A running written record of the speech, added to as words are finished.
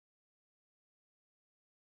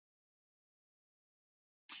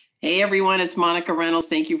Hey everyone, it's Monica Reynolds.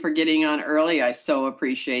 Thank you for getting on early. I so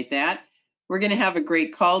appreciate that. We're going to have a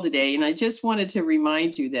great call today, and I just wanted to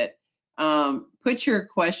remind you that put your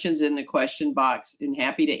questions in the question box, and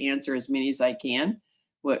happy to answer as many as I can,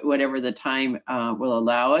 whatever the time will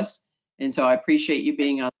allow us. And so I appreciate you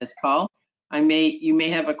being on this call. You may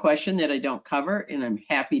have a question that I don't cover, and I'm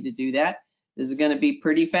happy to do that. This is going to be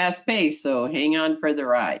pretty fast paced, so hang on for the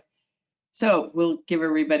ride. So we'll give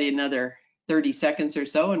everybody another 30 seconds or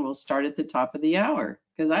so, and we'll start at the top of the hour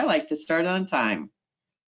because I like to start on time.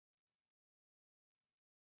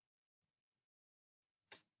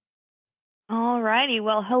 All righty.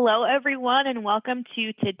 Well, hello, everyone, and welcome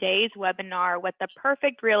to today's webinar, What the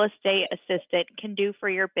Perfect Real Estate Assistant Can Do for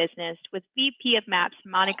Your Business with VP of Maps,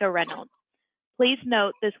 Monica Reynolds. Please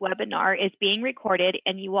note this webinar is being recorded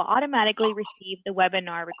and you will automatically receive the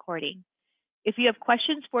webinar recording. If you have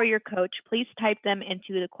questions for your coach, please type them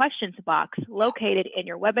into the questions box located in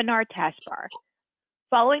your webinar taskbar.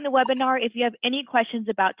 Following the webinar, if you have any questions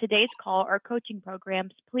about today's call or coaching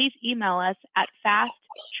programs, please email us at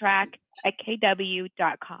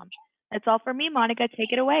fasttrack@kw.com. That's all for me, Monica.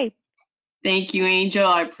 Take it away. Thank you, Angel.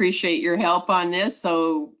 I appreciate your help on this.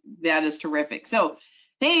 So that is terrific. So,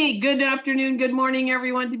 hey, good afternoon, good morning,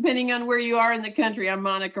 everyone, depending on where you are in the country. I'm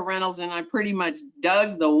Monica Reynolds, and I pretty much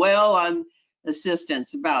dug the well on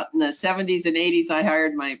assistants. About in the 70s and 80s, I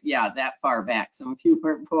hired that far back. Some of you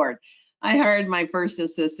weren't born. I hired my first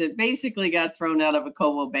assistant, basically got thrown out of a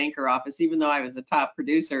Coldwell Banker office, even though I was a top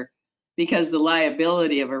producer, because the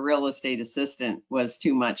liability of a real estate assistant was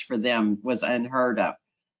too much for them, was unheard of.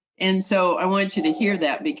 And so I want you to hear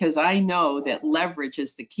that because I know that leverage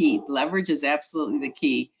is the key. Leverage is absolutely the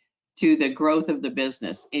key to the growth of the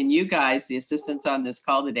business. And you guys, the assistants on this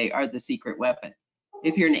call today, are the secret weapon.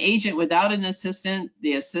 If you're an agent without an assistant,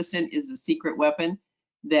 the assistant is the secret weapon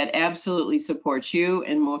that absolutely supports you,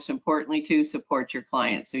 and most importantly to support your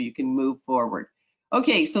clients so you can move forward.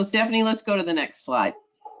 Okay, so Stephanie, let's go to the next slide.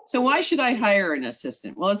 So why should I hire an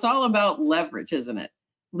assistant? Well, it's all about leverage, isn't it?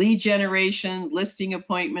 Lead generation, listing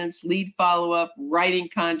appointments, lead follow-up, writing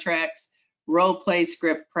contracts, role play,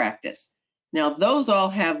 script practice. Now, those all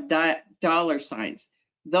have dollar signs.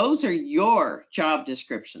 Those are your job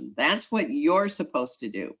description. That's what you're supposed to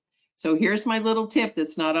do. So here's my little tip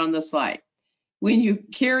that's not on the slide. When you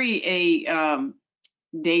carry a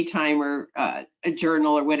day timer, a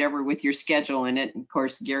journal or whatever with your schedule in it, of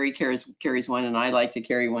course, Gary carries one and I like to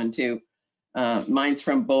carry one too. Mine's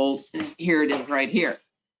from Bold. Here it is right here.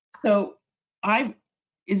 So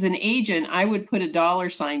as an agent, I would put a dollar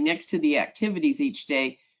sign next to the activities each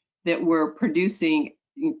day that were producing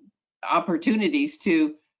opportunities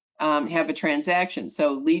to have a transaction.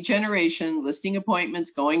 So lead generation, listing appointments,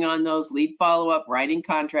 going on those, lead follow-up, writing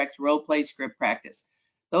contracts, role play, script practice.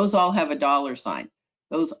 Those all have a dollar sign.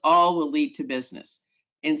 Those all will lead to business.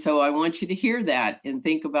 And so I want you to hear that and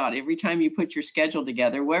think about every time you put your schedule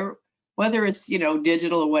together, whether it's,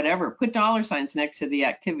 digital or whatever, put dollar signs next to the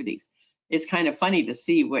activities. It's kind of funny to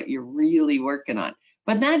see what you're really working on.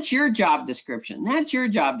 But that's your job description. That's your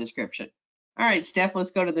job description. All right, Steph,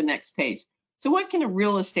 let's go to the next page. So what can a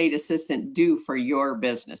real estate assistant do for your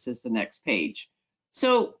business is the next page.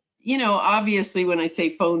 So, obviously when I say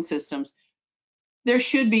phone systems, there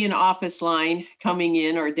should be an office line coming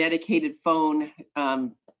in or a dedicated phone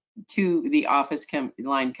to the office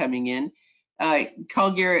line coming in.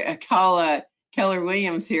 Call Keller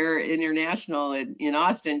Williams here, International in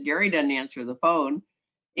Austin. Gary doesn't answer the phone.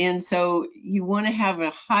 And so you want to have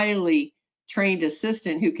a highly trained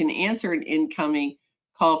assistant who can answer an incoming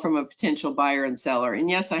call from a potential buyer and seller. And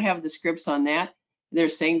yes, I have the scripts on that.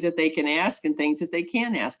 There's things that they can ask and things that they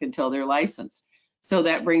can't ask until they're licensed. So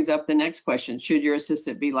that brings up the next question. Should your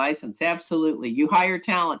assistant be licensed? Absolutely. You hire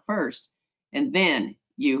talent first, and then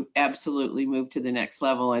you absolutely move to the next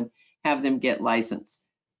level and have them get licensed.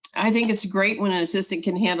 I think it's great when an assistant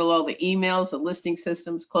can handle all the emails, the listing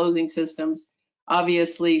systems, closing systems,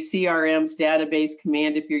 obviously CRMs, database,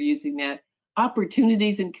 Command if you're using that.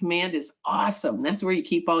 Opportunities in Command is awesome. That's where you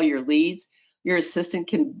keep all your leads. Your assistant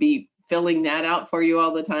can be filling that out for you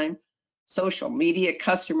all the time. Social media,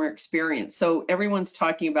 customer experience. So everyone's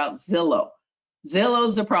talking about Zillow.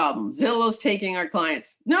 Zillow's the problem. Zillow's taking our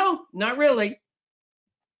clients. No, not really.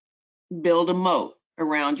 Build a moat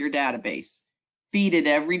around your database. Feed it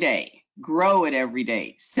every day. Grow it every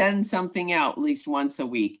day. Send something out at least once a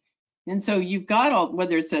week. And so you've got all,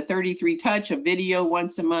 whether it's a 33 touch, a video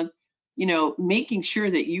once a month, making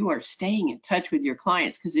sure that you are staying in touch with your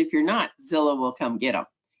clients, because if you're not, Zillow will come get them.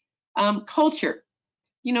 Culture.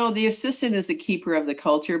 The assistant is the keeper of the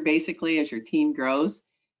culture, basically, as your team grows.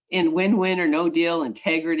 In win-win or no deal,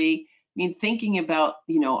 integrity, mean, thinking about,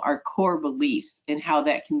 our core beliefs and how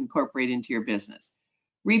that can incorporate into your business.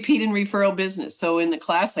 Repeat and referral business. So in the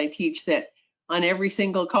class, I teach that on every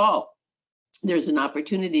single call, there's an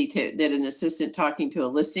opportunity that an assistant talking to a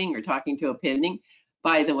listing or talking to a pending.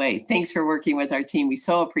 By the way, thanks for working with our team. We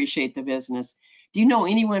so appreciate the business. Do you know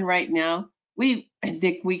anyone right now? We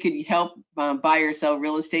think we could help buy or sell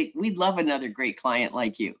real estate. We'd love another great client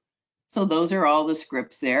like you. So those are all the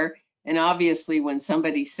scripts there. And obviously, when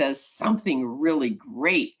somebody says something really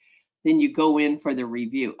great, then you go in for the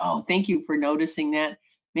review. Oh, thank you for noticing that.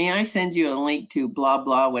 May I send you a link to blah,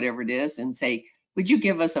 blah, whatever it is, and say, would you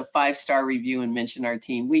give us a 5-star review and mention our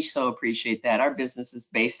team? We so appreciate that. Our business is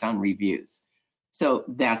based on reviews. So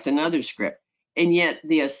that's another script. And yet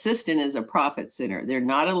the assistant is a profit center. They're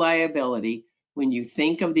not a liability when you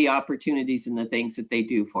think of the opportunities and the things that they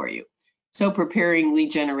do for you. So preparing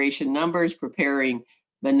lead generation numbers, preparing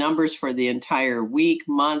the numbers for the entire week,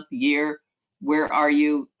 month, year. Where are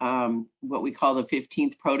you? What we call the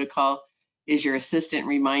 15th protocol. Is your assistant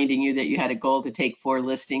reminding you that you had a goal to take 4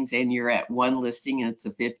 listings and you're at 1 listing and it's the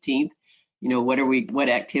 15th? What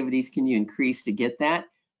activities can you increase to get that?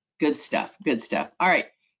 Good stuff, good stuff. All right,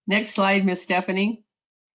 next slide, Miss Stephanie.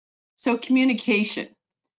 So communication.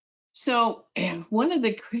 So one of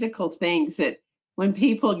the critical things that when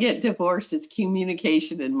people get divorced is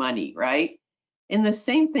communication and money, right? And the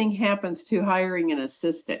same thing happens to hiring an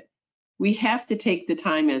assistant. We have to take the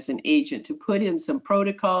time as an agent to put in some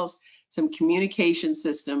protocols, some communication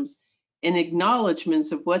systems, and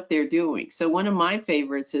acknowledgments of what they're doing. So one of my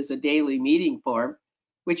favorites is a daily meeting form,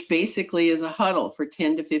 which basically is a huddle for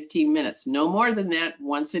 10 to 15 minutes, no more than that,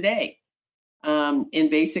 once a day. And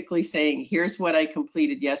basically saying, here's what I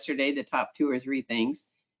completed yesterday, the top 2 or 3 things.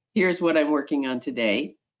 Here's what I'm working on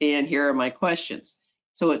today, and here are my questions.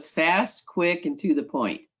 So it's fast, quick, and to the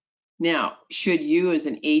point. Now, should you as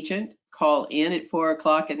an agent call in at 4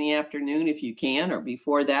 o'clock in the afternoon if you can, or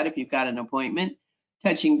before that if you've got an appointment,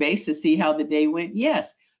 touching base to see how the day went?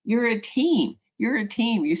 Yes, you're a team. You're a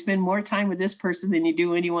team. You spend more time with this person than you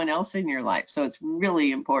do anyone else in your life. So it's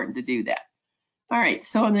really important to do that. All right,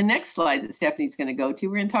 so on the next slide that Stephanie's going to go to,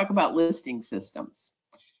 we're going to talk about listing systems.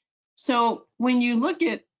 So when you look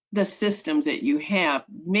at the systems that you have,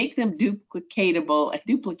 make them duplicatable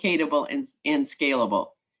and scalable.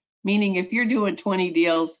 Meaning if you're doing 20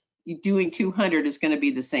 deals, doing 200 is going to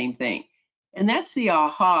be the same thing. And that's the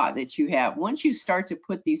aha that you have once you start to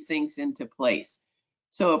put these things into place.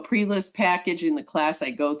 So a pre-list package in the class, I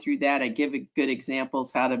go through that. I give good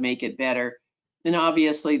examples how to make it better. And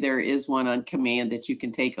obviously there is one on command that you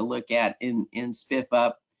can take a look at and spiff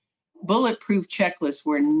up. Bulletproof checklist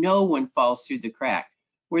where no one falls through the crack,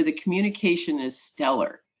 where the communication is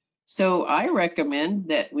stellar. So I recommend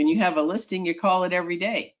that when you have a listing, you call it every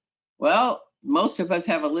day. Well, most of us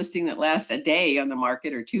have a listing that lasts a day on the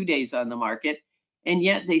market or 2 days on the market, and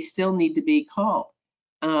yet they still need to be called.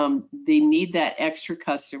 They need that extra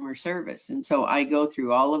customer service. And so I go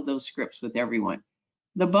through all of those scripts with everyone.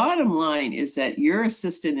 The bottom line is that your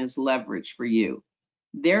assistant is leverage for you.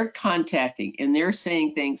 They're contacting and they're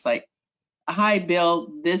saying things like, hi,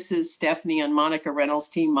 Bill, this is Stephanie on Monica Reynolds'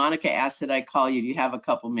 team. Monica asked that I call you. Do you have a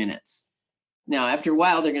couple minutes? Now, after a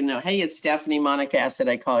while, they're going to know, hey, it's Stephanie. Monica asked that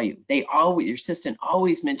I call you. Your assistant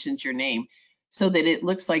always mentions your name so that it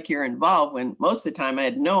looks like you're involved, when most of the time I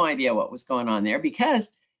had no idea what was going on there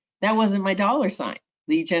because that wasn't my dollar sign.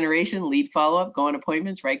 Lead generation, lead follow-up, go on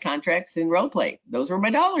appointments, write contracts, and role play. Those were my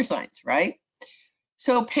dollar signs, right?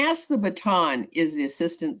 So pass the baton is the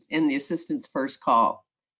assistant's first call.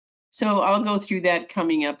 So I'll go through that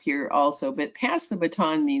coming up here also, but pass the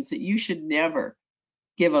baton means that you should never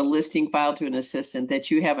give a listing file to an assistant that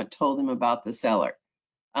you haven't told them about the seller.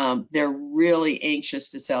 They're really anxious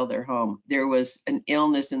to sell their home. There was an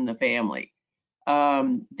illness in the family.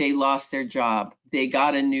 They lost their job. They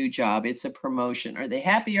got a new job. It's a promotion. Are they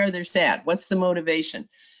happy or they're sad? What's the motivation?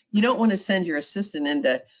 You don't want to send your assistant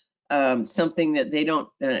into something that they don't,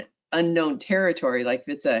 unknown territory. Like if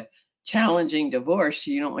it's a challenging divorce,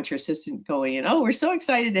 you don't want your assistant going in, oh, we're so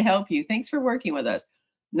excited to help you. Thanks for working with us.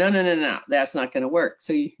 No, that's not going to work.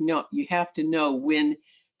 So you have to know when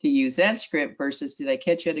to use that script versus, did I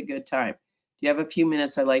catch you at a good time? Do you have a few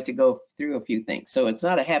minutes? I'd like to go through a few things. So it's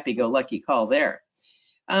not a happy-go-lucky call there.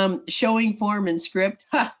 Showing form and script.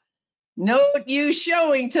 Note use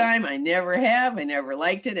showing time. I never have. I never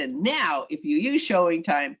liked it. And now if you use showing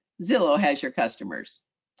time, Zillow has your customers.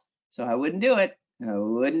 So I wouldn't do it. I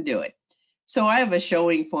wouldn't do it. So I have a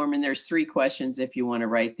showing form and there's 3 questions if you want to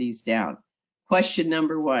write these down. Question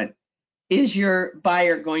number 1, is your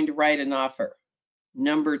buyer going to write an offer?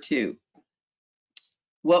 Number 2,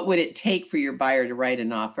 what would it take for your buyer to write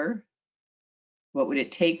an offer? What would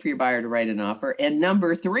it take for your buyer to write an offer? And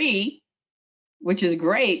number 3, which is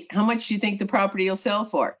great, how much do you think the property will sell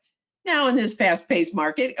for? Now, in this fast-paced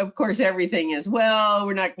market, of course, everything is, well,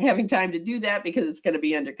 we're not having time to do that because it's going to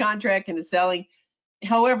be under contract and it's selling.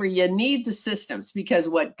 However, you need the systems because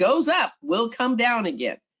what goes up will come down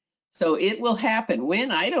again. So it will happen.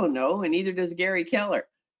 When? I don't know, and neither does Gary Keller.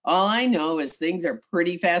 All I know is things are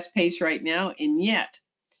pretty fast-paced right now, and yet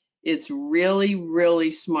it's really, really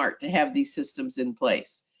smart to have these systems in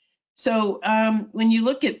place. So when you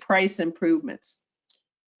look at price improvements,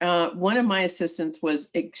 one of my assistants was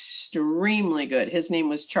extremely good. His name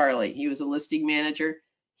was Charlie. He was a listing manager.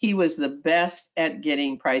 He was the best at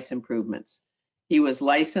getting price improvements. He was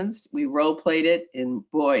licensed. We role played it, and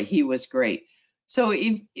boy, he was great. So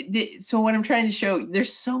what I'm trying to show,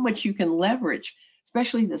 there's so much you can leverage,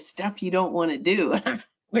 especially the stuff you don't want to do,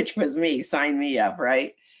 which was me. Sign me up,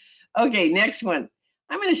 right? Okay, next one.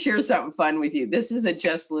 I'm going to share something fun with you. This is a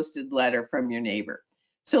just listed letter from your neighbor.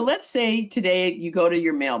 So let's say today you go to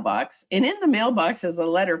your mailbox, and in the mailbox is a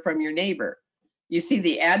letter from your neighbor. You see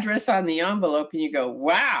the address on the envelope and you go,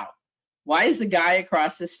 wow, why is the guy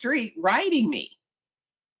across the street writing me?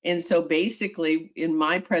 And so basically in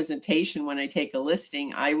my presentation, when I take a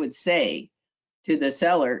listing, I would say to the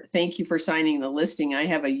seller, thank you for signing the listing. I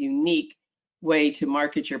have a unique way to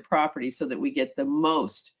market your property so that we get the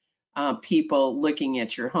most people looking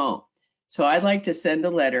at your home. So I'd like to send a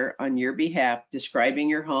letter on your behalf describing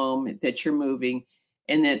your home, that you're moving,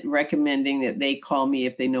 and that recommending that they call me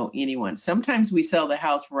if they know anyone. Sometimes we sell the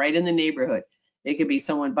house right in the neighborhood. It could be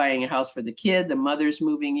someone buying a house for the kid, the mother's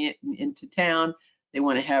moving into town, they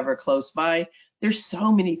want to have her close by. There's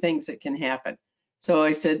so many things that can happen. So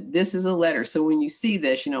I said, this is a letter. So when you see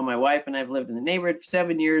this, you know, my wife and I have lived in the neighborhood for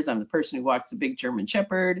 7 years. I'm the person who walks a big German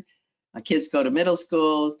Shepherd. My kids go to middle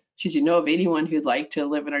school. Should you know of anyone who'd like to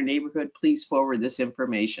live in our neighborhood, please forward this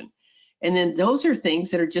information. And then those are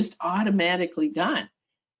things that are just automatically done.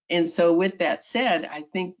 And so with that said, I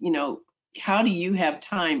think, you know, how do you have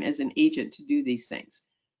time as an agent to do these things?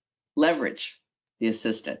 Leverage the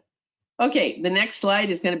assistant. Okay, the next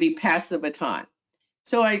slide is going to be pass the baton.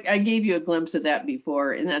 So I gave you a glimpse of that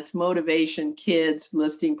before, and that's motivation, kids,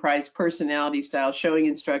 listing price, personality style, showing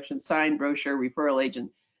instructions, sign, brochure, referral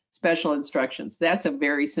agent, special instructions. That's a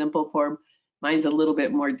very simple form. Mine's a little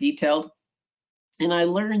bit more detailed. And I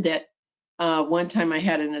learned that one time I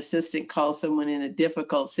had an assistant call someone in a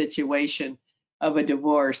difficult situation of a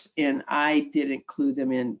divorce, and I didn't clue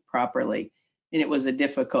them in properly. And it was a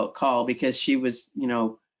difficult call because she was, you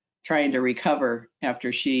know, trying to recover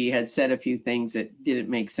after she had said a few things that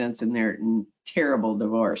didn't make sense in their terrible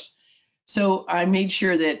divorce. So I made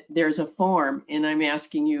sure that there's a form, and I'm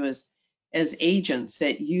asking you as agents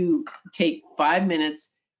that you take 5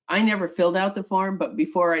 minutes. I never filled out the form, but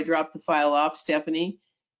before I dropped the file off, Stephanie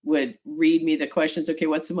would read me the questions. Okay,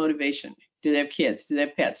 what's the motivation? Do they have kids? Do they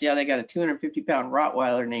have pets? Yeah, they got a 250-pound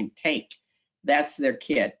Rottweiler named Tank. That's their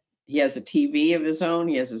kid. He has a TV of his own.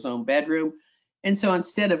 He has his own bedroom. And so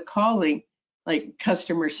instead of calling, like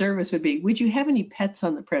customer service would be, would you have any pets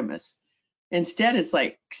on the premise? Instead, it's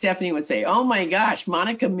like Stephanie would say, oh my gosh,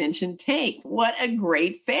 Monica mentioned Tank. What a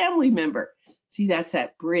great family member. See, that's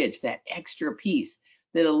that bridge, that extra piece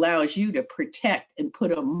that allows you to protect and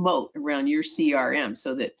put a moat around your CRM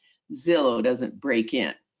so that Zillow doesn't break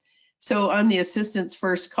in. So on the assistant's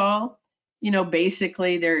first call, you know,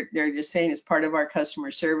 basically they're just saying as part of our customer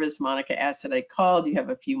service, Monica asked that I called, you have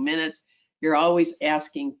a few minutes. You're always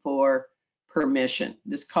asking for permission.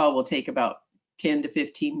 This call will take about 10 to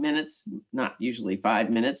 15 minutes, not usually 5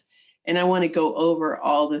 minutes. And I want to go over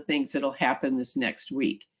all the things that'll happen this next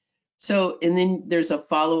week. So, and then there's a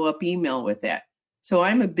follow-up email with that. So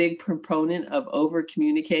I'm a big proponent of over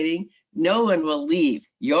communicating. No one will leave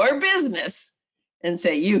your business and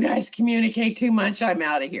say, you guys communicate too much, I'm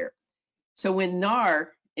out of here. So when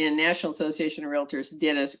NAR, in National Association of Realtors,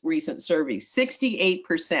 did a recent survey,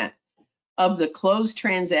 68% of the closed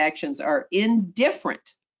transactions are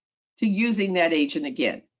indifferent to using that agent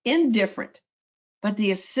again. Indifferent. But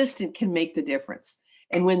the assistant can make the difference.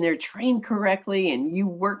 And when they're trained correctly and you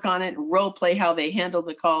work on it and role play how they handle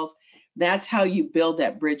the calls, that's how you build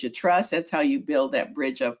that bridge of trust. That's how you build that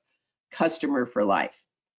bridge of customer for life.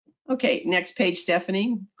 Okay, next page,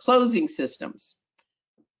 Stephanie. Closing systems.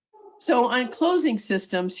 So on closing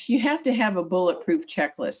systems, you have to have a bulletproof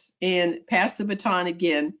checklist and pass the baton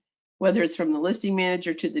again, whether it's from the listing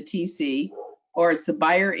manager to the TC or it's the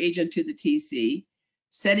buyer agent to the TC,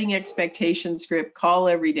 setting expectation script, call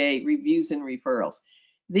every day, reviews and referrals.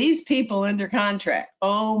 These people under contract,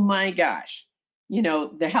 oh my gosh, you know,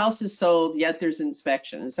 the house is sold, yet there's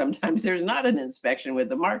inspection. And sometimes there's not an inspection with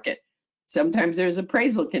the market. Sometimes there's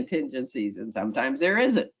appraisal contingencies and sometimes there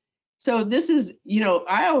isn't. So this is,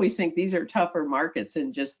 I always think these are tougher markets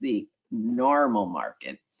than just the normal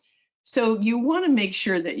market. So you want to make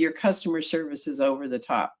sure that your customer service is over the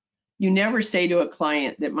top. You never say to a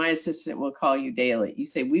client that my assistant will call you daily. You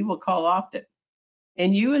say, we will call often.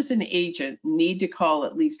 And you as an agent need to call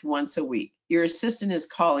at least once a week. Your assistant is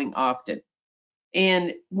calling often.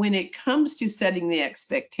 And when it comes to setting the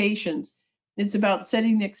expectations, it's about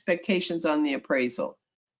setting the expectations on the appraisal.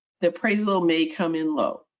 The appraisal may come in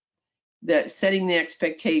low. That setting the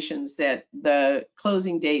expectations that the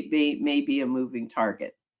closing date may be a moving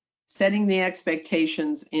target. Setting the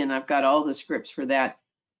expectations, and I've got all the scripts for that,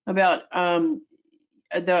 about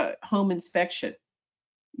the home inspection.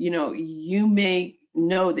 You may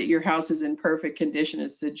know that your house is in perfect condition.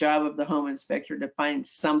 It's the job of the home inspector to find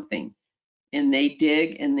something. And they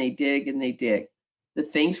dig and they dig and they dig. The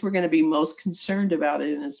things we're going to be most concerned about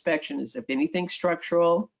in an inspection is if anything's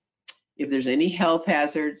structural, if there's any health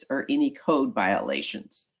hazards or any code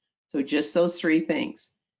violations. So just those three things.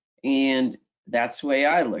 And that's the way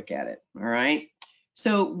I look at it. All right.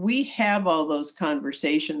 So we have all those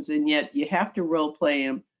conversations, and yet you have to role play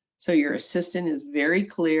them so your assistant is very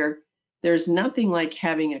clear. There's nothing like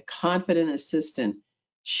having a confident assistant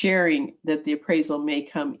sharing that the appraisal may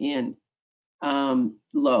come in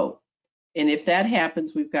low. And if that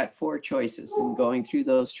happens, we've got 4 choices and going through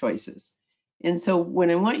those choices. And so what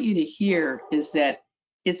I want you to hear is that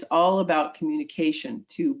it's all about communication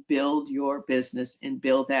to build your business and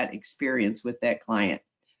build that experience with that client.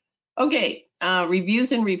 Okay,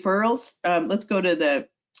 reviews and referrals. Let's go to the,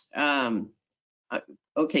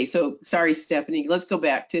 okay, so sorry, Stephanie, let's go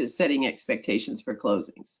back to setting expectations for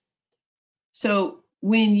closings. So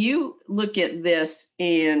when you look at this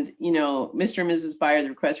and, Mr. and Mrs. Buyer, the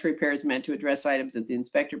request for repair is meant to address items that the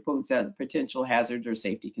inspector points out the potential hazards or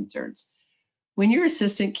safety concerns. When your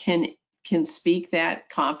assistant can speak that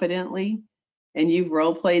confidently and you've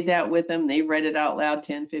role played that with them, they read it out loud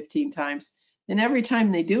 10, 15 times, then every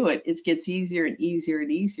time they do it, it gets easier and easier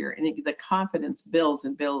and easier. And the confidence builds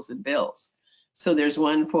and builds and builds. So there's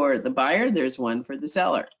one for the buyer, there's one for the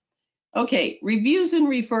seller. Okay, reviews and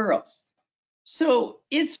referrals. So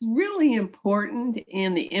it's really important,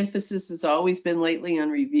 and the emphasis has always been lately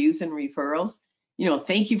on reviews and referrals.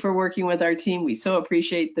 Thank you for working with our team. We so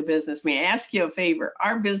appreciate the business. May I ask you a favor?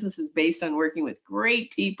 Our business is based on working with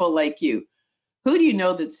great people like you. Who do you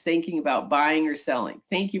know that's thinking about buying or selling?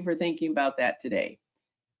 Thank you for thinking about that today.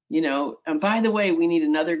 And by the way, we need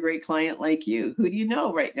another great client like you. Who do you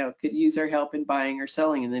know right now could use our help in buying or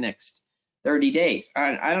selling in the next 30 days?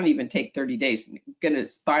 I don't even take 30 days. I'm going to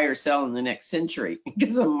buy or sell in the next century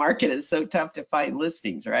because the market is so tough to find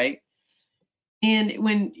listings, right? And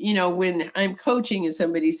when I'm coaching and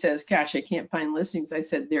somebody says, gosh, I can't find listings, I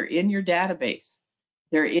said, they're in your database.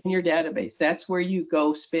 They're in your database. That's where you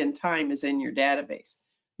go spend time, is in your database.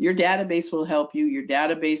 Your database will help you. Your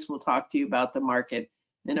database will talk to you about the market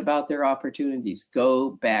and about their opportunities. Go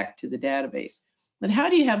back to the database. But how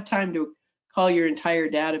do you have time to call your entire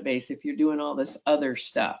database if you're doing all this other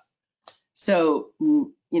stuff? So,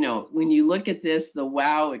 when you look at this, the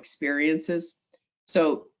wow experiences.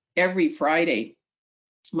 So every Friday,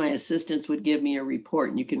 my assistants would give me a report,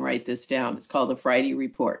 and you can write this down. It's called the Friday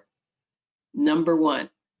report. Number 1,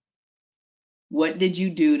 what did you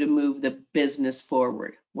do to move the business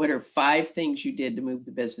forward? What are 5 things you did to move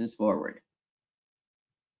the business forward?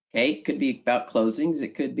 Okay, it could be about closings.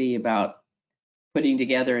 It could be about putting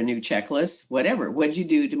together a new checklist, whatever. What'd you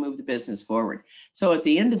do to move the business forward? So at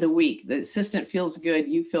the end of the week, the assistant feels good,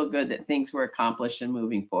 you feel good that things were accomplished and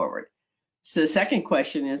moving forward. So the second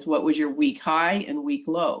question is, what was your week high and week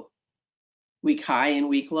low? Week high and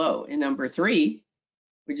week low. And number 3,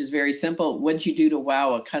 which is very simple, what'd you do to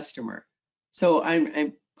wow a customer? So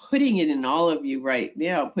I'm putting it in all of you right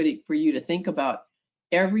now, putting for you to think about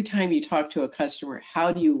every time you talk to a customer,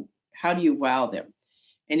 how do you wow them?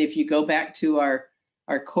 And if you go back to our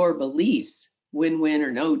core beliefs, win-win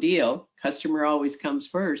or no deal, customer always comes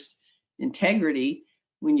first, integrity,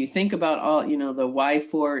 when you think about all, the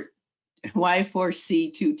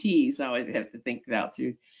Y4C 2 T's, I always have to think about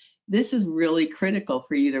through. This is really critical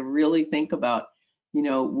for you to really think about,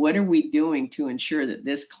 what are we doing to ensure that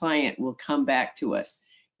this client will come back to us?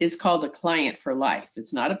 It's called a client for life.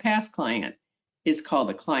 It's not a past client. It's called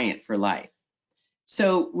a client for life.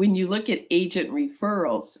 So when you look at agent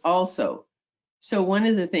referrals also, so one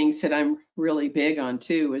of the things that I'm really big on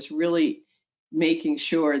too is really making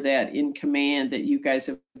sure that in command that you guys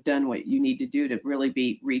have done what you need to do to really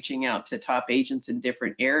be reaching out to top agents in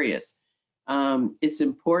different areas. It's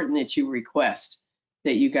important that you request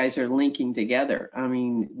that you guys are linking together. I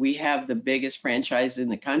mean, we have the biggest franchise in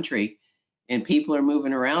the country and people are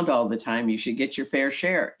moving around all the time. You should get your fair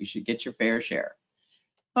share. You should get your fair share.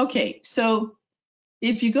 Okay, so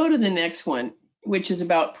if you go to the next one, which is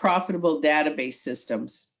about profitable database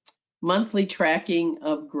systems, monthly tracking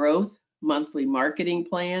of growth, monthly marketing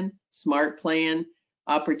plan, smart plan,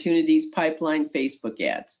 opportunities pipeline, Facebook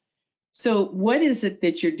ads. So what is it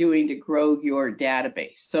that you're doing to grow your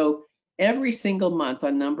database? So every single month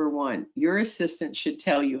on number one, your assistant should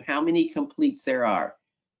tell you how many completes there are.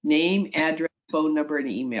 Name, address, phone number, and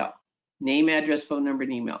email. Name, address, phone number,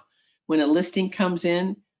 and email. When a listing comes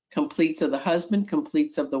in, completes of the husband,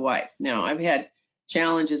 completes of the wife. Now, I've had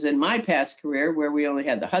challenges in my past career where we only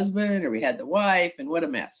had the husband or we had the wife, and what a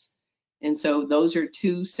mess. And so those are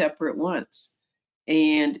two separate ones.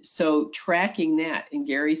 And so tracking that, and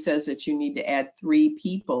Gary says that you need to add 3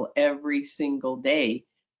 people every single day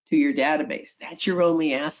to your database. That's your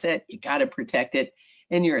only asset. You got to protect it.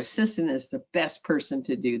 And your assistant is the best person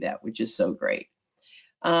to do that, which is so great.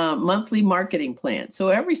 Monthly marketing plan. So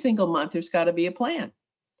every single month, there's got to be a plan.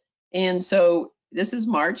 And so this is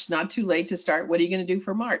March, not too late to start. What are you going to do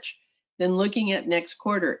for March? Then looking at next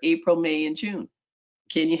quarter, April, May, and June.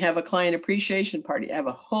 Can you have a client appreciation party? I have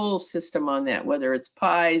a whole system on that, whether it's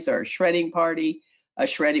pies or a shredding party, a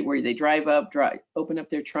shredding where they drive up, open up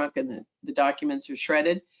their trunk and the documents are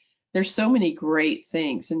shredded. There's so many great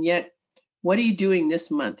things. And yet, what are you doing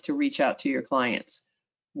this month to reach out to your clients?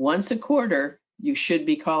 Once a quarter, you should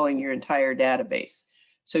be calling your entire database.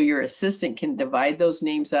 So your assistant can divide those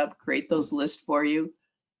names up, create those lists for you.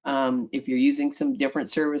 If you're using some different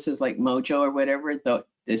services like Mojo or whatever, the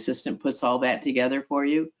assistant puts all that together for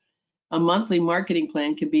you. A monthly marketing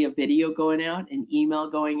plan could be a video going out, an email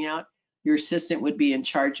going out. Your assistant would be in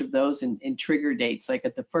charge of those and trigger dates. Like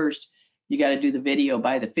at the 1st, you got to do the video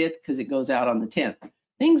by the 5th because it goes out on the 10th.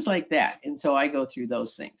 Things like that. And so I go through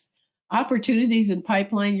those things. Opportunities in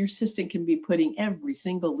pipeline, your assistant can be putting every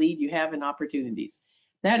single lead you have in opportunities.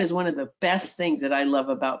 That is one of the best things that I love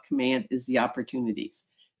about Command is the opportunities.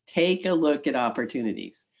 Take a look at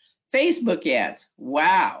opportunities. Facebook ads,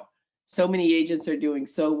 wow. So many agents are doing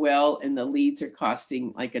so well and the leads are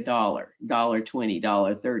costing like $1, $1.20,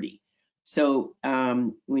 $1.30. So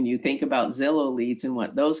when you think about Zillow leads and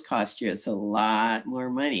what those cost you, it's a lot more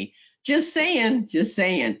money. Just saying, just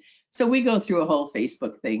saying. So we go through a whole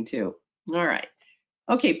Facebook thing too. All right.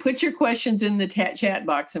 Okay, put your questions in the chat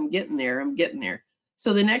box. I'm getting there.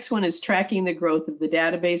 So the next one is tracking the growth of the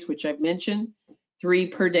database, which I've mentioned. 3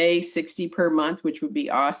 per day, 60 per month, which would be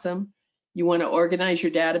awesome. You want to organize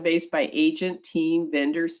your database by agent, team,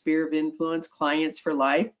 vendor, sphere of influence, clients for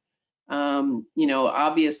life. You know,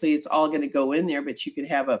 obviously it's all going to go in there, but you could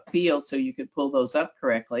have a field so you could pull those up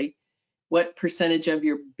correctly. What percentage of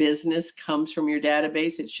your business comes from your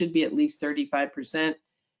database? It should be at least 35%,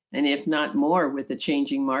 and if not more with the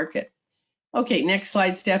changing market. Okay, next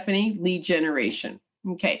slide, Stephanie, lead generation.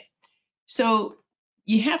 Okay, so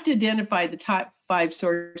you have to identify the top 5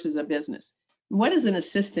 sources of business. What does an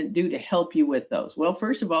assistant do to help you with those? Well,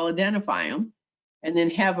 first of all, identify them and then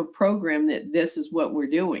have a program that this is what we're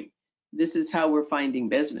doing. This is how we're finding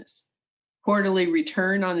business. Quarterly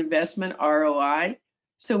return on investment, ROI.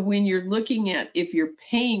 So when you're looking at if you're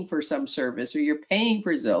paying for some service or you're paying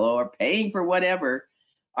for Zillow or paying for whatever,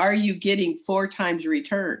 are you getting 4 times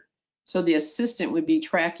return? So the assistant would be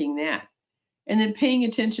tracking that. And then paying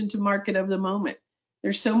attention to market of the moment.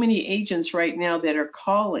 There's so many agents right now that are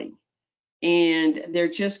calling and they're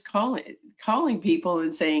just calling people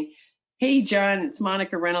and saying, hey, John, it's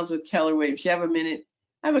Monica Reynolds with Keller Williams. You have a minute?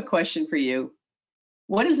 I have a question for you.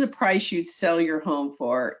 What is the price you'd sell your home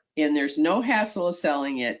for? And there's no hassle of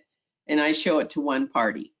selling it. And I show it to one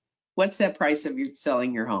party. What's that price of you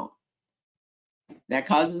selling your home? That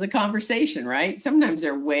causes a conversation, right? Sometimes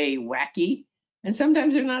they're way wacky and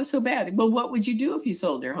sometimes they're not so bad. But what would you do if you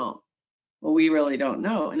sold your home? Well, we really don't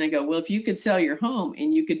know. And I go, well, if you could sell your home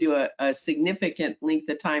and you could do a significant length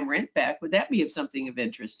of time rent back, would that be of something of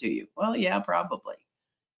interest to you? Well, yeah, probably.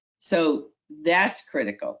 So that's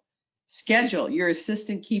critical. Schedule. Your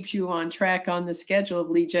assistant keeps you on track on the schedule of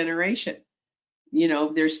lead generation. You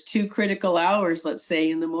know, there's 2 critical hours, let's say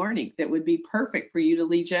in the morning, that would be perfect for you to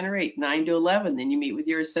lead generate, 9 to 11. Then you meet with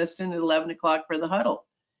your assistant at 11 o'clock for the huddle.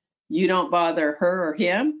 You don't bother her or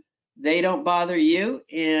him. They don't bother you.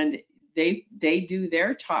 And they do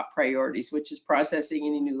their top priorities, which is processing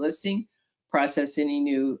any new listing, process any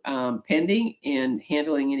new pending, and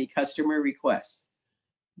handling any customer requests.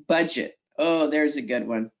 Budget. Oh, there's a good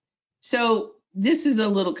one. So this is a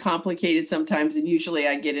little complicated sometimes, and usually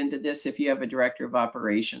I get into this if you have a director of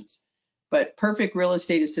operations. But Perfect Real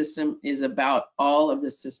Estate Assistant is about all of the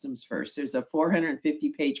systems first. There's a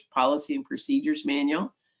 450-page policy and procedures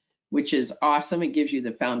manual, which is awesome. It gives you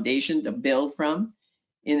the foundation to build from.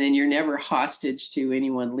 And then you're never hostage to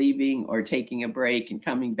anyone leaving or taking a break and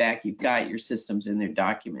coming back. You've got your systems in there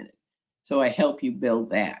documented. So I help you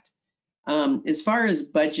build that. As far as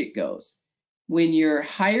budget goes, when you're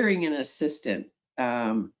hiring an assistant,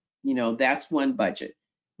 that's one budget.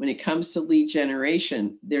 When it comes to lead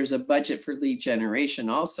generation, there's a budget for lead generation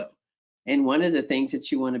also. And one of the things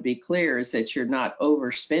that you want to be clear is that you're not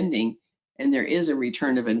overspending and there is a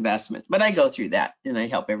return of investment. But I go through that and I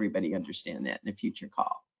help everybody understand that in a future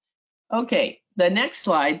call. Okay, the next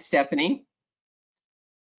slide, Stephanie.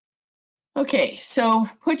 Okay, so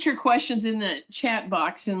put your questions in the chat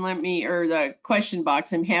box and or the question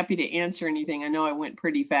box. I'm happy to answer anything. I know I went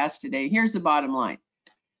pretty fast today. Here's the bottom line.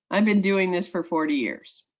 I've been doing this for 40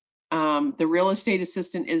 years. The real estate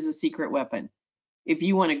assistant is a secret weapon. If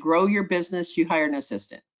you want to grow your business, you hire an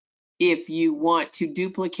assistant. If you want to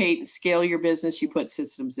duplicate and scale your business, you put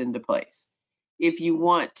systems into place. If you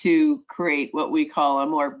want to create what we call a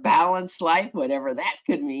more balanced life, whatever that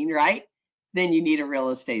could mean, right? Then you need a real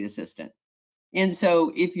estate assistant. And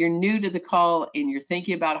so if you're new to the call and you're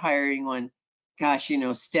thinking about hiring one, gosh,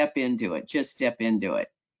 step into it, just step into it.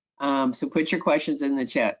 So put your questions in the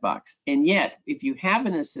chat box. And yet, if you have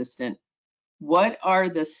an assistant, what are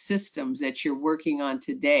the systems that you're working on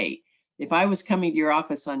today? If I was coming to your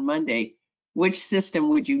office on Monday, which system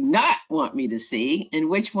would you not want me to see? And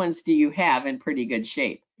which ones do you have in pretty good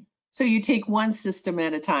shape? So you take one system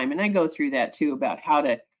at a time. And I go through that too about how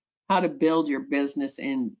to build your business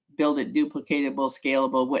and build it duplicatable,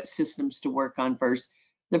 scalable, what systems to work on first.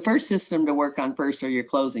 The first system to work on first are your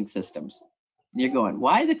closing systems. And you're going,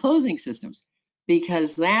 why the closing systems?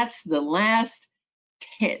 Because that's the last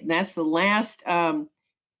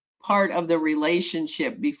part of the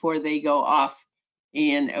relationship before they go off.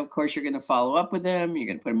 And of course, you're going to follow up with them. You're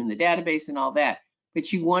going to put them in the database and all that.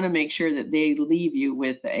 But you want to make sure that they leave you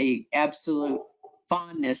with a absolute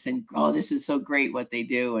fondness and, oh, this is so great what they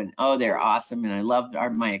do. And, oh, they're awesome. And I love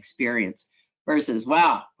my experience versus,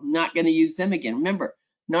 wow, I'm not going to use them again. Remember,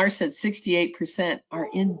 NAR said 68% are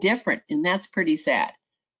indifferent. And that's pretty sad.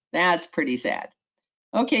 That's pretty sad.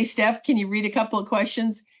 Okay, Steph, can you read a couple of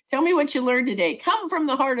questions? Tell me what you learned today. Come from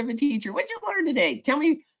the heart of a teacher. What'd you learn today? Tell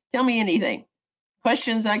me anything.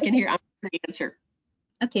 Questions I can hear, I'm going to answer.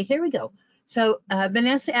 Okay, here we go. So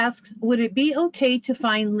Vanessa asks, would it be okay to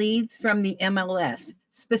find leads from the MLS,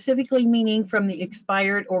 specifically meaning from the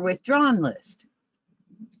expired or withdrawn list?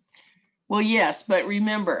 Well, yes, but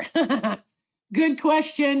remember, good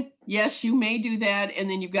question. Yes, you may do that, and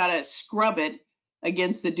then you've got to scrub it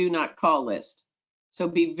against the do not call list. So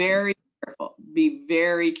be very careful. Be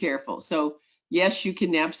very careful. So yes, you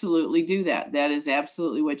can absolutely do that. That is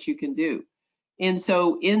absolutely what you can do. And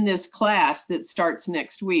so in this class that starts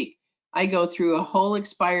next week, I go through a whole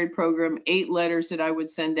expired program, 8 letters that I would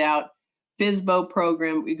send out, FSBO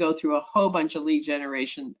program. We go through a whole bunch of lead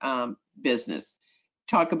generation business.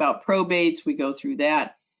 Talk about probates. We go through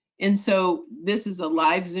that. And so this is a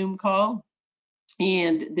live Zoom call.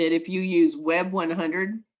 And that if you use Web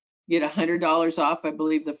 100, get $100 off, I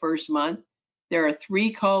believe, the first month. There are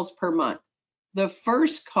 3 calls per month. The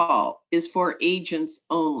first call is for agents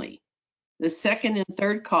only. The second and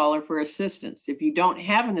third call are for assistants. If you don't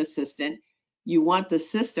have an assistant, you want the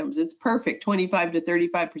systems. It's perfect. 25 to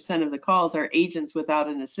 35% of the calls are agents without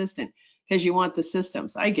an assistant because you want the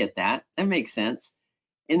systems. I get that. That makes sense.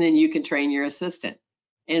 And then you can train your assistant.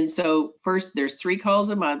 And so first, there's 3 calls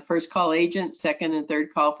a month. First call agent, second and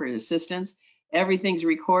third call for assistants. Everything's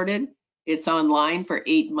recorded. It's online for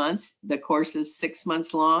 8 months. The course is 6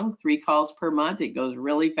 months long, 3 calls per month. It goes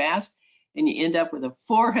really fast. And you end up with a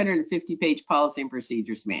 450-page policy and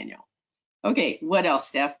procedures manual. Okay, what else,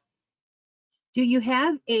 Steph? Do you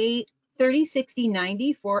have a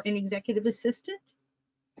 30-60-90 for an executive assistant?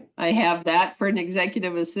 I have that for an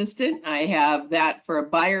executive assistant. I have that for a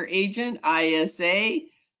buyer agent, ISA.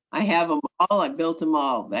 I have them all. I built them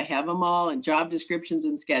all. I have them all in job descriptions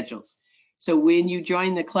and schedules. So when you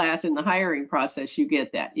join the class in the hiring process, you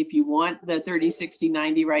get that. If you want the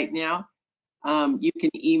 30-60-90 right now, you can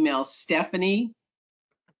email Stephanie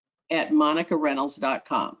at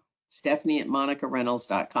monicareynolds.com. Stephanie at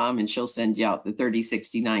monicareynolds.com, and she'll send you out the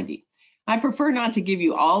 30-60-90. I prefer not to give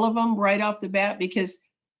you all of them right off the bat because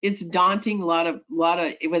it's daunting, a lot of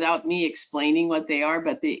without me explaining what they are.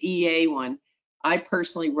 But the EA one, I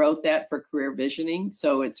personally wrote that for career visioning,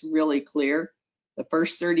 so it's really clear. The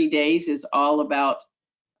first 30 days is all about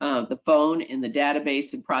the phone and the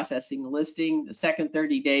database and processing the listing. The second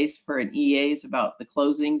 30 days for an EA is about the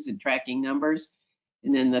closings and tracking numbers.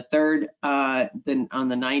 And then the third, then on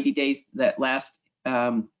the 90 days, that last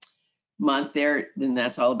month there, then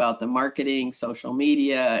that's all about the marketing, social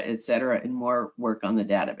media, et cetera, and more work on the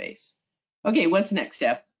database. Okay, what's next,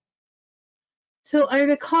 Steph? So are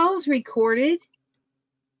the calls recorded?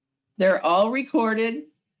 They're all recorded,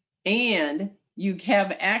 and you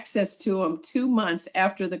have access to them 2 months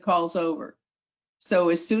after the call's over. So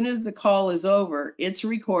as soon as the call is over, it's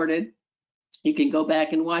recorded. You can go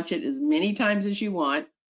back and watch it as many times as you want.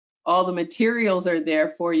 All the materials are there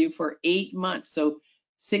for you for 8 months. So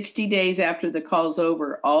 60 days after the call's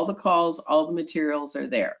over, all the calls, all the materials are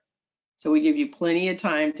there. So we give you plenty of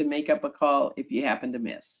time to make up a call if you happen to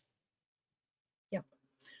miss. Yep.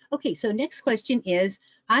 Okay, so next question is,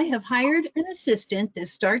 I have hired an assistant that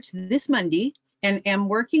starts this Monday and am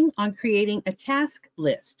working on creating a task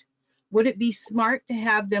list. Would it be smart to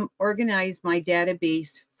have them organize my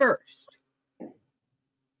database first?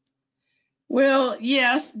 Well,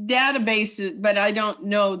 yes, databases, but I don't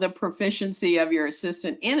know the proficiency of your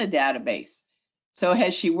assistant in a database. So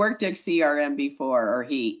has she worked at CRM before, or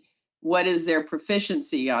he? What is their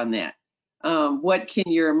proficiency on that? What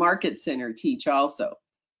can your market center teach also?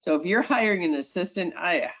 So if you're hiring an assistant,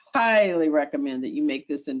 I highly recommend that you make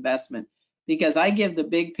this investment, because I give the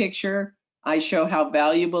big picture. I show how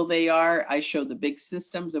valuable they are. I show the big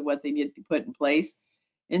systems of what they need to put in place.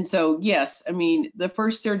 And so, yes, I mean, the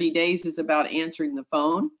first 30 days is about answering the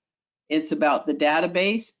phone. It's about the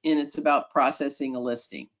database, and it's about processing a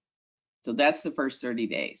listing. So that's the first 30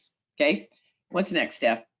 days. Okay. What's next,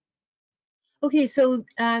 Steph? Okay, so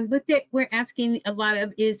what we're asking a lot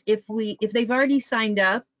of is if they've already signed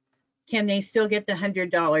up, can they still get the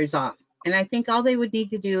 $100 off? And I think all they would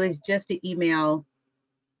need to do is just to email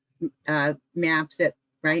maps it,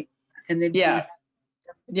 right? And then Yeah,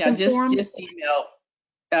 just email.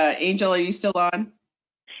 Angel, are you still on?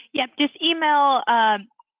 Yep, just email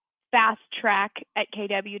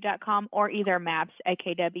fasttrack@kw.com or either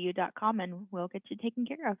maps@kw.com, and we'll get you taken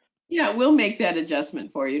care of. Yeah, we'll make that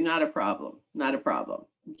adjustment for you. Not a problem. Not a problem.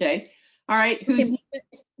 Okay. All right. Who's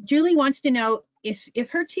Julie wants to know if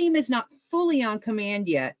her team is not fully on command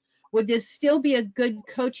yet, would this still be a good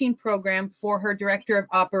coaching program for her director of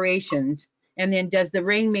operations? And then does the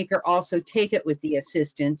Rainmaker also take it with the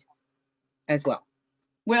assistant as well?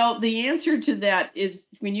 Well, the answer to that is,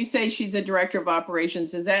 when you say she's a director of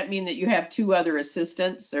operations, does that mean that you have 2 other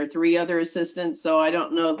assistants or 3 other assistants? So I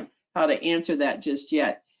don't know how to answer that just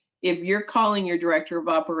yet. If you're calling your director of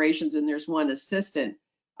operations and there's 1 assistant,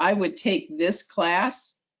 I would take this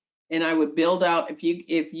class and I would build out,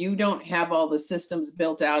 if you don't have all the systems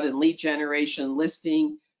built out in lead generation,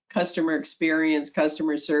 listing, customer experience,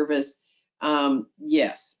 customer service,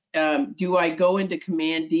 yes. Do I go into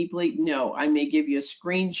command deeply? No, I may give you a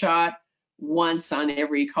screenshot once on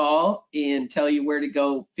every call and tell you where to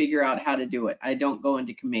go figure out how to do it. I don't go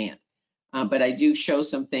into command, but I do show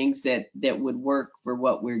some things that would work for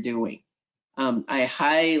what we're doing. I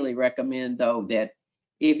highly recommend, though, that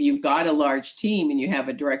if you've got a large team and you have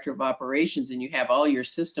a director of operations and you have all your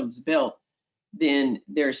systems built, then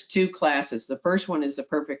there's 2 classes. The first one is the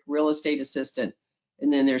perfect real estate assistant,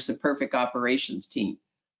 and then there's the perfect operations team.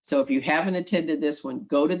 So if you haven't attended this one,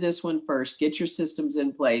 go to this one first, get your systems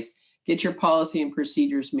in place, get your policy and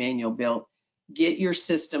procedures manual built, get your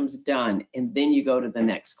systems done, and then you go to the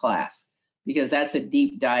next class, because that's a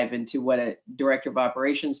deep dive into what a director of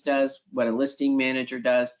operations does, what a listing manager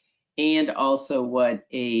does, and also what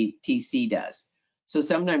a TC does. So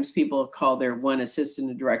sometimes people call their one assistant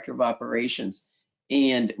a director of operations,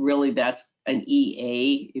 and really that's an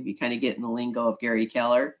EA, if you kind of get in the lingo of Gary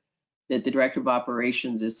Keller, that the director of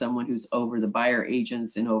operations is someone who's over the buyer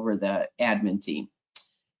agents and over the admin team.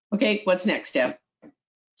 Okay, what's next, Steph?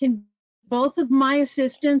 Can both of my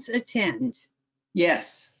assistants attend?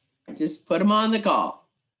 Yes, just put them on the call.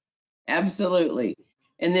 Absolutely.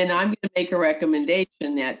 And then I'm going to make a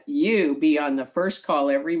recommendation that you be on the first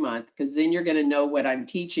call every month, because then you're going to know what I'm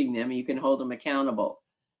teaching them and you can hold them accountable.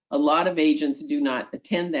 A lot of agents do not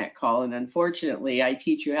attend that call, and unfortunately, I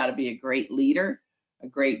teach you how to be a great leader, a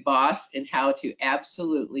great boss, and how to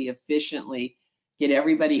absolutely efficiently get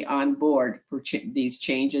everybody on board for these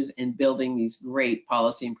changes and building these great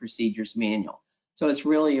policy and procedures manual. So it's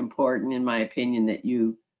really important, in my opinion, that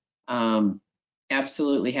you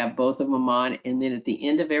absolutely have both of them on, and then at the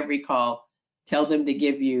end of every call, tell them to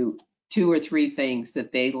give you 2 or 3 things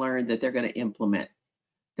that they learned that they're going to implement.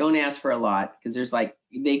 Don't ask for a lot, because there's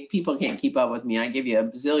people can't keep up with me. I give you a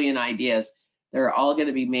bazillion ideas, They're all going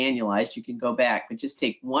to be manualized. You can go back, but just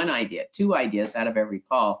take one idea, 2 ideas out of every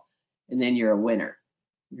call, and then you're a winner.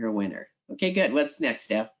 You're a winner. Okay, good. What's next,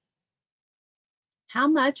 Steph? How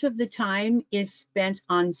much of the time is spent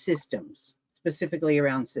on systems, specifically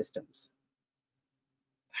around systems?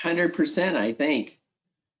 100%, I think,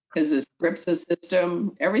 because the script's a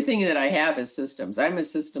system. Everything that I have is systems. I'm a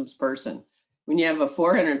systems person. When you have a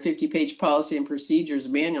 450-page policy and procedures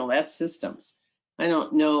manual, that's systems. I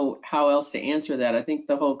don't know how else to answer that. I think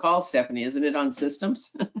the whole call, Stephanie, isn't it on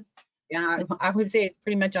systems? Yeah, I would say it's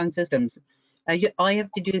pretty much on systems. All you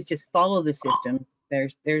have to do is just follow the system.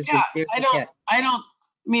 There's Yeah, the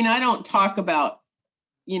I don't talk about,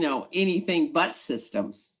 anything but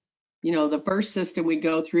systems. The first system we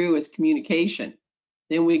go through is communication.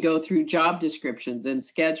 Then we go through job descriptions and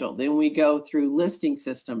schedule. Then we go through listing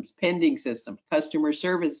systems, pending systems, customer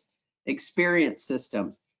service experience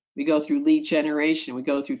systems. We go through lead generation. We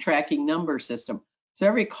go through tracking number system. So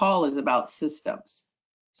every call is about systems.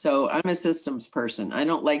 So I'm a systems person. I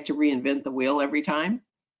don't like to reinvent the wheel every time.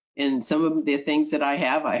 And some of the things that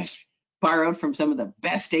I've borrowed from some of the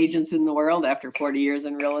best agents in the world after 40 years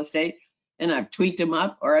in real estate, and I've tweaked them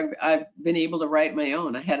up, or I've been able to write my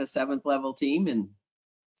own. I had a 7th level team, and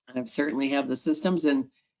I've certainly have the systems. And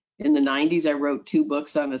in the 90s, I wrote 2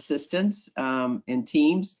 books on assistants and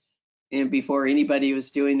teams. And before anybody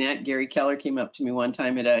was doing that, Gary Keller came up to me one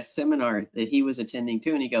time at a seminar that he was attending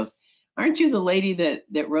to, and he goes, "Aren't you the lady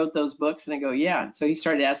that wrote those books?" And I go, "Yeah." And so he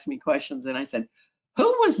started asking me questions, and I said, "Who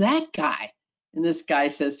was that guy?" And this guy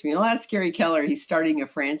says to me, "Well, that's Gary Keller. He's starting a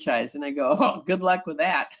franchise." And I go, "Oh, good luck with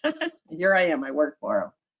that." Here I am. I work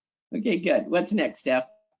for him. Okay, good. What's next, Steph?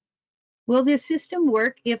 Will this system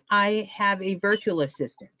work if I have a virtual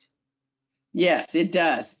assistant? Yes, it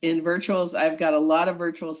does. In virtuals, I've got a lot of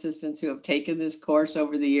virtual assistants who have taken this course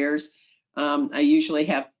over the years. I usually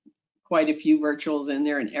have quite a few virtuals in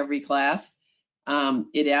there in every class.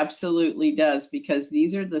 It absolutely does, because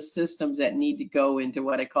these are the systems that need to go into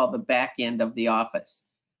what I call the back end of the office.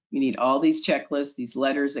 You need all these checklists, these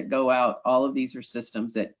letters that go out. All of these are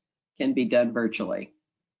systems that can be done virtually.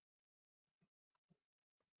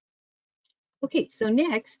 Okay, so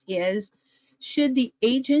next is, should the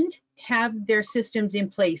agent have their systems in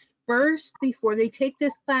place first before they take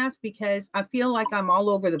this class? Because I feel like I'm all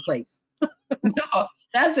over the place. No,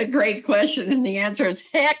 that's a great question. And the answer is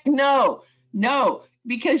heck no. No,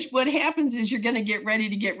 because what happens is you're going to get ready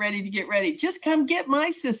to get ready to get ready. Just come get my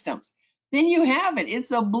systems. Then you have it.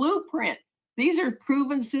 It's a blueprint. These are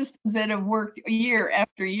proven systems that have worked year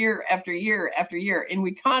after year after year after year. And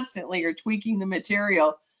we constantly are tweaking the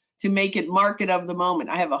material to make it market of the moment.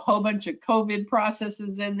 I have a whole bunch of COVID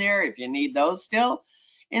processes in there if you need those still.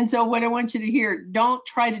 And so what I want you to hear, don't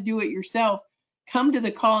try to do it yourself. Come to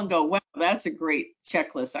the call and go, wow, that's a great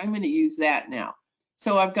checklist. I'm going to use that now.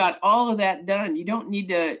 So I've got all of that done. You don't need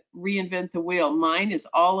to reinvent the wheel. Mine is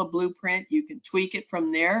all a blueprint. You can tweak it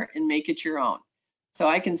from there and make it your own. So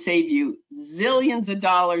I can save you zillions of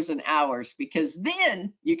dollars and hours, because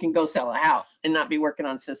then you can go sell a house and not be working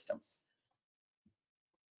on systems.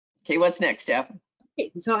 Okay, what's next, Steph?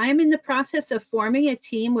 Okay, so I'm in the process of forming a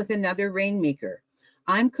team with another rainmaker.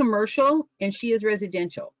 I'm commercial and she is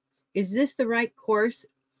residential. Is this the right course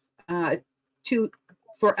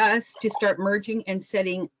for us to start merging and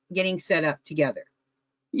getting set up together?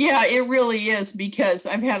 Yeah, it really is, because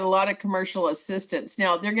I've had a lot of commercial assistants.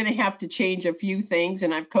 Now they're going to have to change a few things,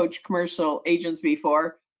 and I've coached commercial agents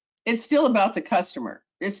before. It's still about the customer.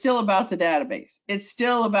 It's still about the database. It's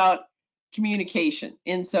still about communication.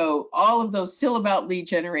 And so all of those still about lead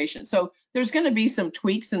generation. So there's going to be some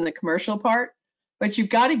tweaks in the commercial part, but you've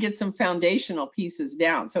got to get some foundational pieces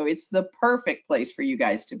down. So it's the perfect place for you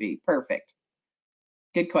guys to be. Perfect.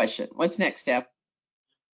 Good question. What's next, Steph?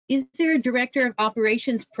 Is there a director of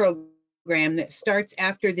operations program that starts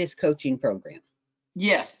after this coaching program?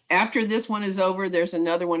 Yes. After this one is over, there's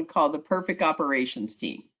another one called the Perfect Operations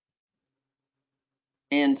Team.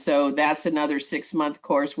 And so that's another 6-month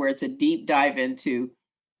course where it's a deep dive into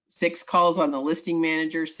 6 calls on the listing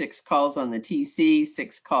manager, 6 calls on the TC,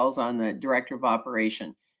 6 calls on the director of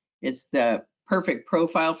operation. It's the perfect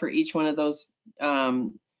profile for each one of those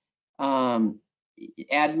admin,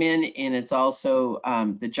 and it's also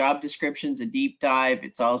the job descriptions, a deep dive.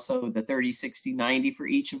 It's also the 30, 60, 90 for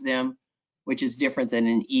each of them, which is different than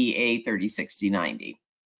an EA 30, 60, 90.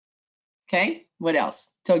 Okay, what else?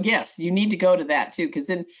 So yes, you need to go to that too, because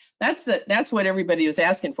then that's what everybody was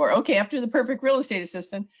asking for. Okay, after the perfect real estate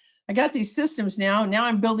assistant, I got these systems now. Now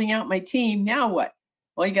I'm building out my team. Now what?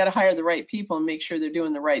 Well, you got to hire the right people and make sure they're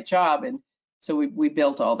doing the right job. And so we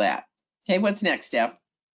built all that. Okay, what's next, Steph?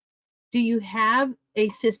 Do you have a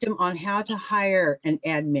system on how to hire an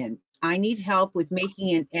admin. I need help with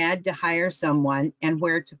making an ad to hire someone and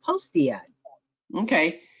where to post the ad.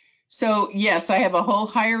 Okay. So yes, I have a whole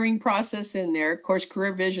hiring process in there. Of course,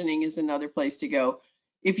 career visioning is another place to go.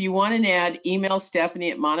 If you want an ad, email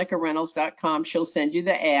Stephanie at monicareynolds.com. She'll send you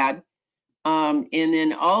the ad. And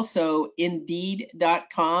then also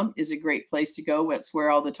indeed.com is a great place to go. That's where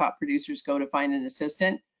all the top producers go to find an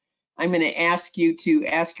assistant. I'm going to ask you to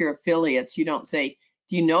ask your affiliates. You don't say,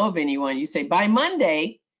 do you know of anyone? You say, by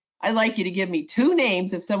Monday, I'd like you to give me 2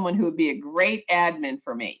 names of someone who would be a great admin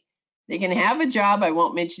for me. They can have a job. I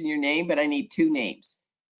won't mention your name, but I need 2 names.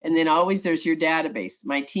 And then always there's your database.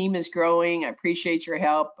 My team is growing. I appreciate your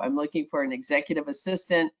help. I'm looking for an executive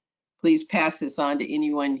assistant. Please pass this on to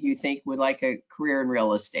anyone you think would like a career in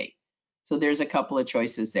real estate. So there's a couple of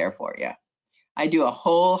choices there for you. I do a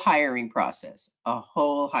whole hiring process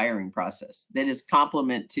that is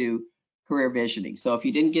complement to career visioning. So if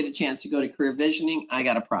you didn't get a chance to go to career visioning, I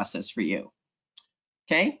got a process for you.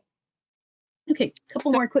 Okay. Okay, a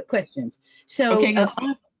couple more quick questions. So Okay, go.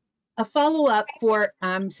 a follow-up for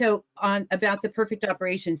about the perfect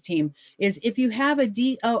operations team is, if you have a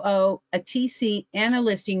DOO, a TC, and a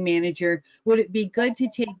listing manager, would it be good to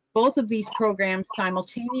take both of these programs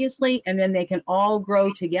simultaneously and then they can all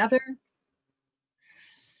grow together?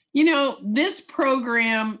 You know, this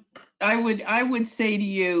program, I would say to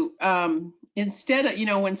you, instead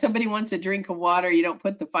of, when somebody wants a drink of water, you don't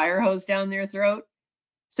put the fire hose down their throat.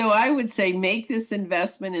 So I would say make this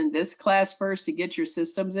investment in this class first to get your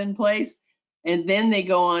systems in place, and then they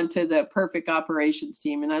go on to the perfect operations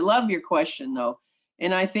team. And I love your question though.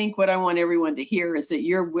 And I think what I want everyone to hear is that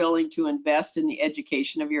you're willing to invest in the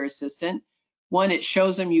education of your assistant. 1, it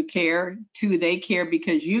shows them you care. 2, they care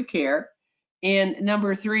because you care. And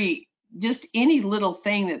number 3, just any little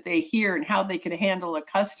thing that they hear and how they can handle a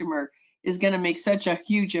customer is going to make such a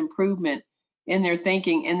huge improvement in their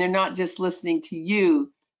thinking. And they're not just listening to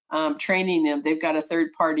you, training them. They've got a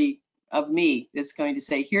third party of me that's going to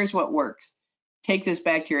say, here's what works. Take this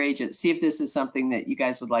back to your agent. See if this is something that you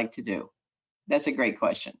guys would like to do. That's a great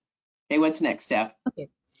question. Hey, what's next, Steph? Okay.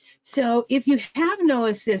 So if you have no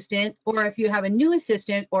assistant, or if you have a new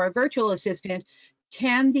assistant or a virtual assistant,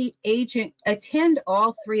 can the agent attend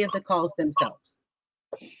all 3 of the calls themselves?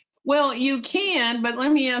 Well, you can, but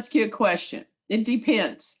let me ask you a question. It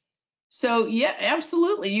depends. So yeah,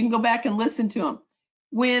 absolutely. You can go back and listen to them.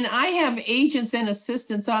 When I have agents and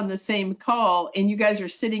assistants on the same call and you guys are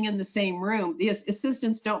sitting in the same room, the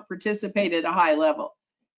assistants don't participate at a high level.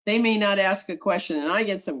 They may not ask a question, and I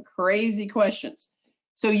get some crazy questions.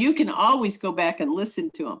 So you can always go back and listen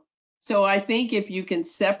to them. So I think if you can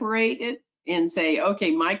separate it and say,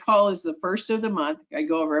 okay, my call is the first of the month. I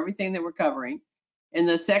go over everything that we're covering. And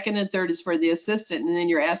the second and third is for the assistant. And then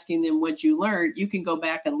you're asking them what you learned. You can go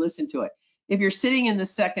back and listen to it. If you're sitting in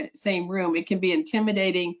the same room, it can be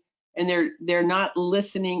intimidating, and they're not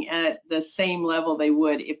listening at the same level they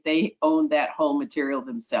would if they owned that whole material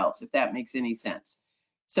themselves, if that makes any sense.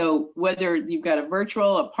 So whether you've got a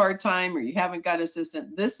virtual, a part-time, or you haven't got an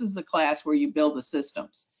assistant, this is the class where you build the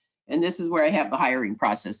systems. And this is where I have the hiring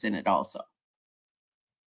process in it also.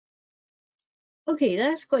 Okay,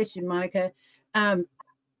 last question, Monica. Are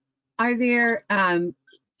there,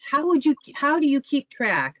 how do you keep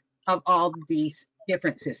track of all these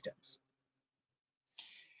different systems?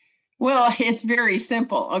 Well, it's very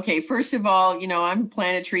simple. Okay, first of all, I'm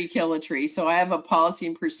plant a tree, kill a tree. So I have a policy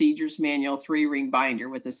and procedures manual 3-ring binder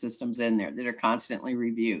with the systems in there that are constantly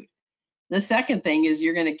reviewed. The second thing is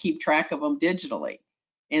you're going to keep track of them digitally,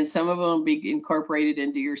 and some of them will be incorporated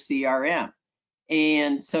into your CRM.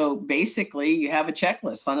 And so basically you have a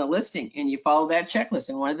checklist on a listing and you follow that checklist.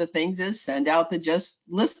 And one of the things is send out the just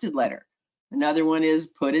listed letter. Another one is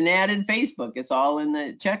put an ad in Facebook. It's all in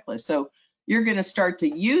the checklist. So you're going to start to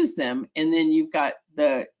use them, and then you've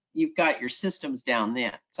got your systems down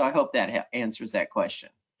then. So I hope that answers that question.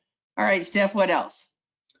 All right, Steph, what else?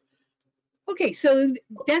 Okay, so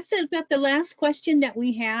that's about the last question that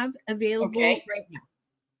we have available right now.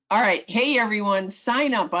 All right. Hey, everyone,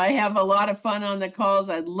 sign up. I have a lot of fun on the calls.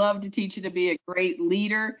 I'd love to teach you to be a great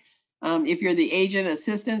leader. If you're the agent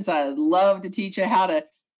assistants, I'd love to teach you how to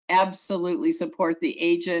absolutely support the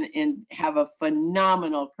agent and have a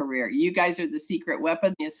phenomenal career. You guys are the secret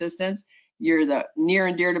weapon, the assistants. You're the near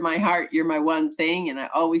and dear to my heart. You're my one thing, and I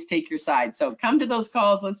always take your side. So come to those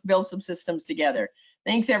calls. Let's build some systems together.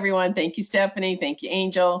 Thanks, everyone. Thank you, Stephanie. Thank you,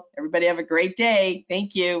 Angel. Everybody have a great day.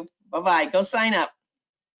 Thank you. Bye-bye. Go sign up.